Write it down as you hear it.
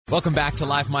Welcome back to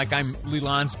Live Mike. I'm Lee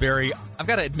Lonsberry. I've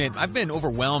got to admit, I've been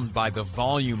overwhelmed by the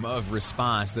volume of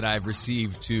response that I've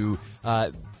received to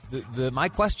my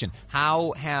question.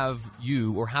 How have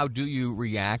you, or how do you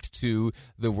react to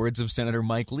the words of Senator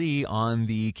Mike Lee on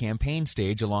the campaign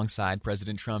stage alongside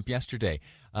President Trump yesterday?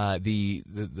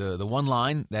 The one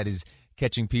line that is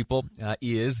catching people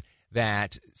is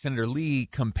that Senator Lee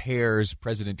compares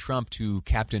President Trump to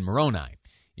Captain Moroni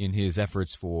in his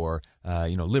efforts for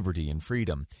liberty and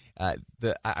freedom.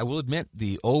 I will admit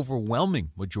the overwhelming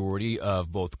majority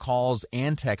of both calls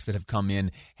and texts that have come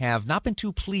in have not been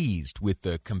too pleased with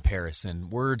the comparison.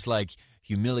 Words like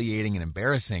humiliating and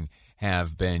embarrassing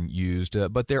have been used,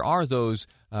 but there are those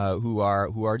who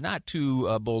are not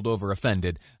too bowled over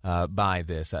offended by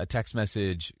this. A text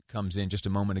message comes in just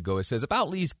a moment ago. It says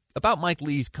about Mike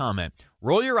Lee's comment: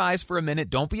 "Roll your eyes for a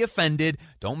minute. Don't be offended.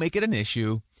 Don't make it an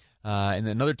issue." And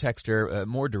another texter,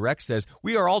 more direct, says,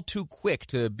 "We are all too quick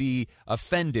to be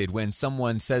offended when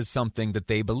someone says something that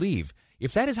they believe.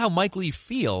 If that is how Mike Lee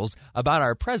feels about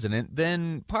our president,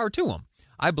 then power to him.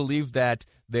 I believe that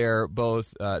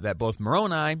both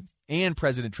Moroni and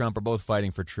President Trump are both fighting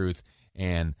for truth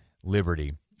and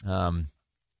liberty." On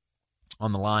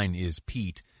the line is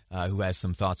Pete, who has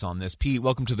some thoughts on this. Pete,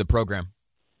 welcome to the program.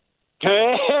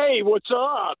 Hey, what's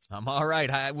up? I'm all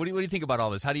right. What do you think about all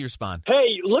this? How do you respond?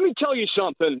 Hey, let me tell you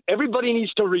something. Everybody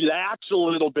needs to relax a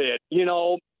little bit. You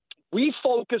know, we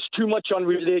focus too much on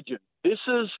religion.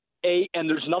 And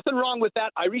there's nothing wrong with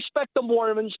that. I respect the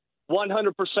Mormons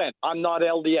 100%. I'm not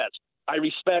LDS. I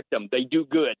respect them. They do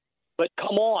good. But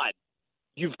come on.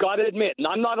 You've got to admit, and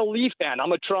I'm not a Lee fan.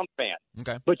 I'm a Trump fan.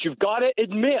 Okay. But you've got to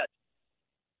admit,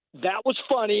 that was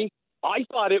funny. I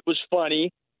thought it was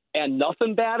funny. And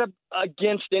nothing bad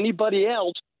against anybody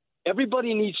else.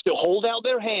 Everybody needs to hold out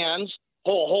their hands,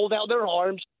 hold out their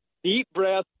arms, deep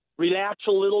breath, relax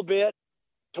a little bit.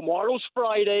 Tomorrow's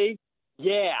Friday.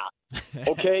 Yeah.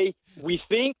 Okay? We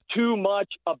think too much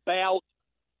about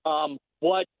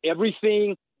what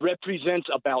everything represents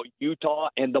about Utah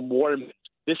and the Mormons.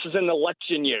 This is an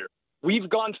election year. We've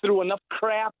gone through enough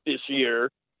crap this year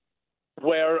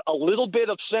where a little bit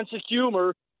of sense of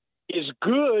humor is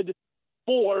good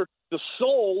for the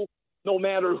soul, no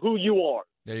matter who you are.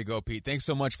 There you go, Pete. Thanks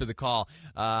so much for the call.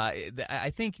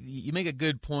 I think you make a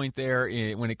good point there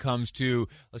when it comes to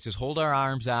let's just hold our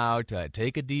arms out,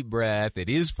 take a deep breath. It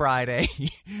is Friday.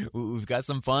 We've got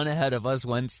some fun ahead of us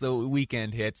once the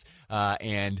weekend hits,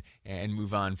 and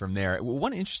move on from there.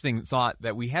 One interesting thought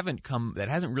that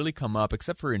hasn't really come up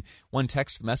except for in one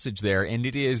text message there, and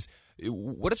it is,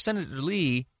 what if Senator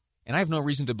Lee, and I have no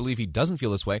reason to believe he doesn't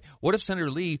feel this way, what if Senator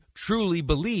Lee truly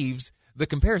believes the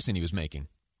comparison he was making?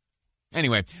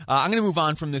 Anyway, I'm going to move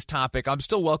on from this topic. I'm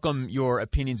still welcome your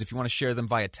opinions if you want to share them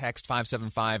via text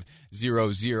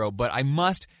 57500. But I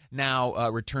must now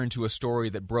return to a story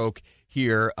that broke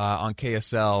here on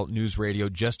KSL News Radio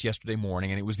just yesterday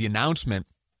morning, and it was the announcement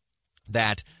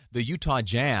that the Utah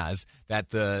Jazz,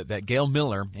 that Gail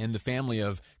Miller and the family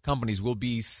of companies will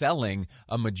be selling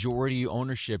a majority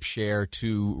ownership share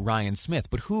to Ryan Smith.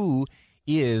 But who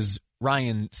is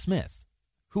Ryan Smith?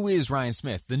 Who is Ryan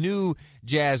Smith? The new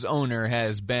Jazz owner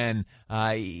has been,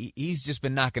 he's just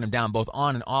been knocking him down both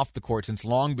on and off the court since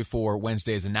long before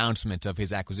Wednesday's announcement of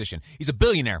his acquisition. He's a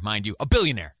billionaire, mind you, a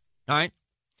billionaire, all right?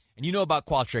 And you know about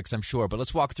Qualtrics, I'm sure, but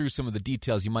let's walk through some of the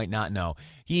details you might not know.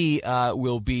 He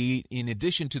will be, in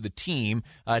addition to the team,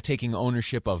 taking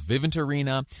ownership of Vivint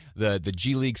Arena, the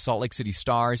G League Salt Lake City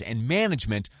Stars, and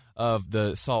management of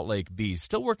the Salt Lake Bees.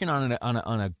 Still working on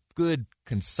a good,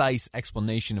 concise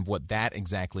explanation of what that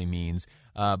exactly means,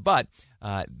 but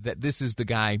that this is the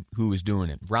guy who is doing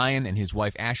it. Ryan and his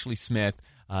wife, Ashley Smith,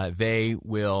 they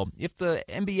will, if the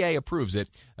NBA approves it,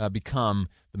 become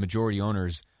the majority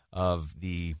owners of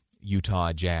the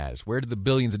Utah Jazz. Where did the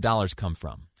billions of dollars come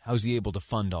from? How is he able to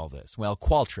fund all this? Well,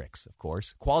 Qualtrics, of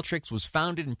course. Qualtrics was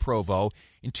founded in Provo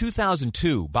in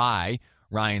 2002 by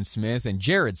Ryan Smith and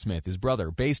Jared Smith, his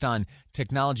brother, based on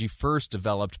technology first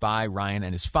developed by Ryan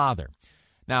and his father.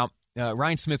 Now,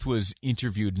 Ryan Smith was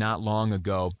interviewed not long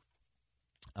ago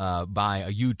by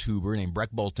a YouTuber named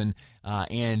Breck Bolton,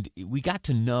 and we got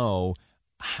to know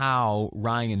how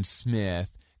Ryan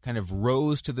Smith kind of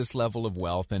rose to this level of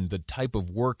wealth and the type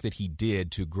of work that he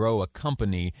did to grow a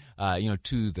company,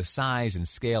 to the size and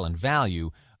scale and value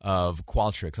of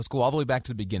Qualtrics. Let's go all the way back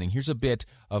to the beginning. Here's a bit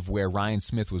of where Ryan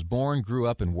Smith was born, grew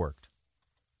up, and worked.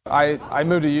 I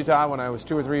moved to Utah when I was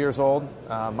 2 or 3 years old.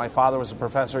 My father was a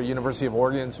professor at University of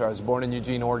Oregon, so I was born in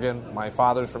Eugene, Oregon. My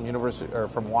father's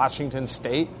from Washington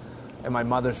State, and my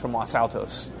mother's from Los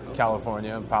Altos,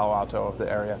 California, Palo Alto, the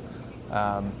area.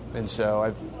 And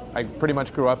so I pretty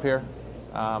much grew up here.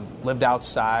 Lived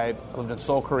outside. I lived in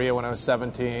Seoul, Korea when I was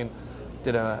 17.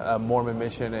 Did a Mormon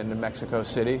mission in Mexico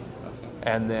City.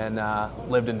 And then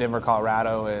lived in Denver,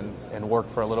 Colorado, and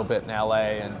worked for a little bit in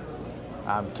L.A.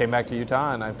 and came back to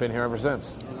Utah, and I've been here ever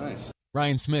since. Nice.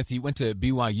 Ryan Smith, he went to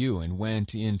BYU and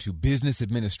went into business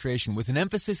administration with an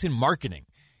emphasis in marketing.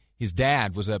 His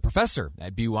dad was a professor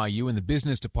at BYU in the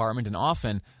business department, and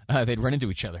often they'd run into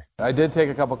each other. I did take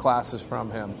a couple classes from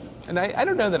him. And I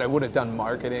don't know that I would have done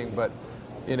marketing, but,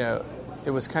 you know,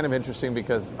 it was kind of interesting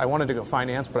because I wanted to go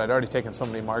finance, but I'd already taken so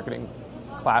many marketing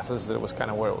classes that it was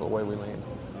kind of the way we leaned.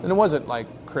 And it wasn't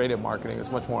like creative marketing. It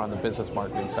was much more on the business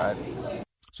marketing side.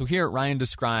 So here Ryan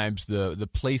describes the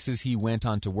places he went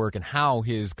on to work and how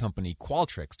his company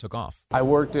Qualtrics took off. I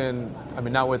worked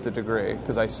not with the degree,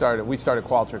 because we started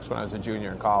Qualtrics when I was a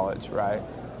junior in college, right?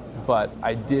 But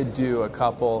I did do a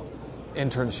couple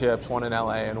internships, one in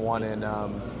LA and one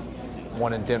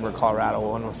in Denver, Colorado,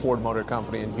 one with Ford Motor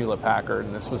Company and Hewlett-Packard,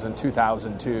 and this was in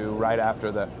 2002, right after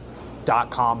the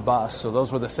dot-com bust, so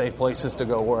those were the safe places to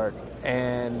go work.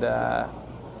 And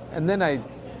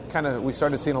then we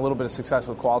started seeing a little bit of success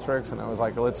with Qualtrics, and I was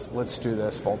like, let's do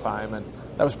this full time. And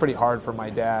that was pretty hard for my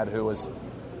dad, who was,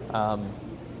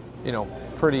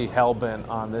 pretty hell-bent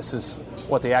on this is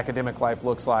what the academic life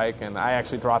looks like. And I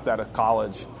actually dropped out of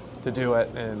college to do it,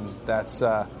 and that's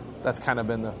kind of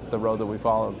been the road that we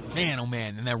followed. Man, oh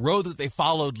man, and that road that they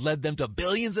followed led them to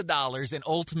billions of dollars and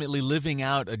ultimately living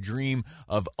out a dream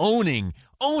of owning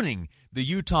the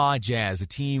Utah Jazz, a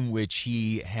team which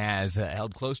he has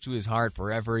held close to his heart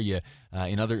forever.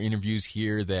 In other interviews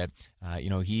here that,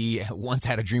 he once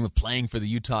had a dream of playing for the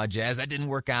Utah Jazz. That didn't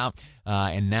work out,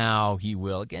 and now he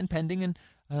will, again, pending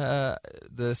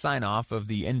the sign-off of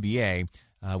the NBA,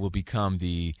 will become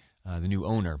the new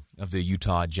owner of the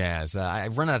Utah Jazz.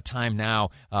 I've run out of time now,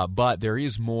 but there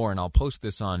is more, and I'll post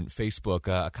this on Facebook,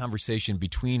 a conversation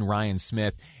between Ryan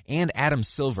Smith and Adam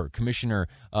Silver, commissioner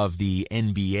of the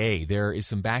NBA. There is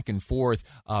some back and forth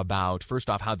about, first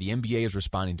off, how the NBA is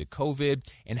responding to COVID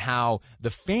and how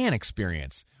the fan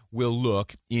experience will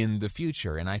look in the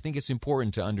future. And I think it's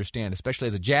important to understand, especially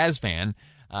as a Jazz fan,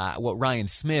 what Ryan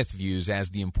Smith views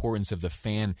as the importance of the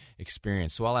fan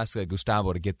experience. So I'll ask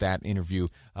Gustavo to get that interview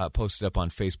posted up on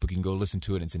Facebook. You can go listen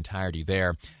to it in its entirety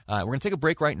there. We're going to take a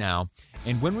break right now,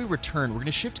 and when we return, we're going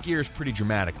to shift gears pretty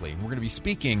dramatically. We're going to be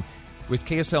speaking with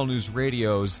KSL News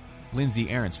Radio's Lindsay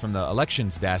Ahrens from the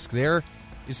elections desk. There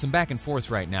is some back and forth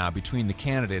right now between the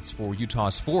candidates for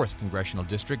Utah's 4th Congressional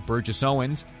District, Burgess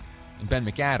Owens and Ben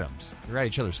McAdams. They're at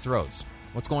each other's throats.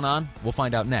 What's going on? We'll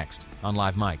find out next on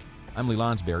Live Mike. I'm Lee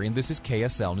Lonsberry, and this is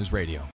KSL News Radio.